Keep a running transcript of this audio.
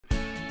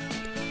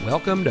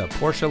Welcome to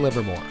Porsche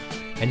Livermore,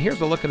 and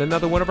here's a look at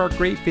another one of our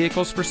great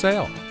vehicles for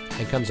sale.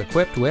 It comes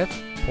equipped with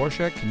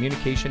Porsche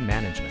Communication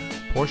Management,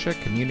 Porsche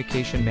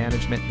Communication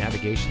Management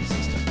Navigation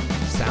System,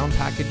 Sound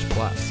Package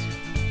Plus,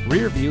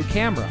 Rear View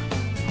Camera,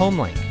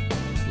 HomeLink,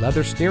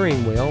 leather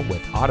steering wheel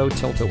with auto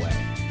tilt-away,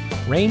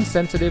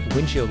 rain-sensitive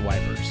windshield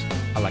wipers,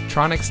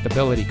 electronic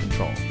stability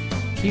control,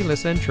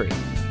 keyless entry,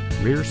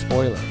 rear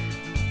spoiler.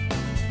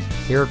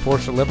 Here at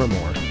Porsche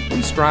Livermore,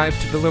 we strive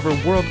to deliver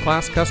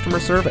world-class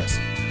customer service,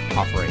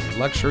 offer a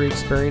luxury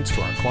experience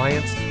to our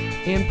clients,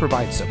 and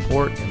provide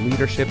support and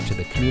leadership to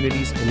the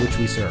communities in which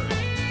we serve.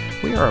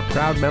 We are a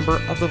proud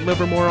member of the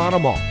Livermore Auto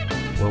Mall,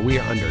 where we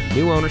are under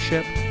new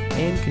ownership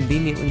and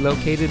conveniently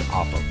located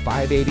off of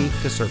 580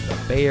 to serve the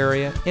Bay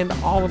Area and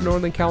all of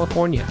Northern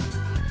California.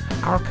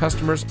 Our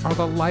customers are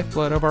the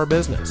lifeblood of our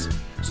business,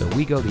 so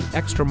we go the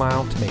extra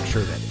mile to make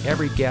sure that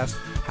every guest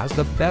has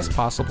the best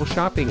possible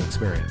shopping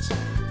experience.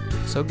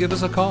 So give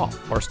us a call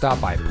or stop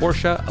by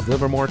Porsche of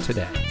Livermore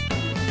today.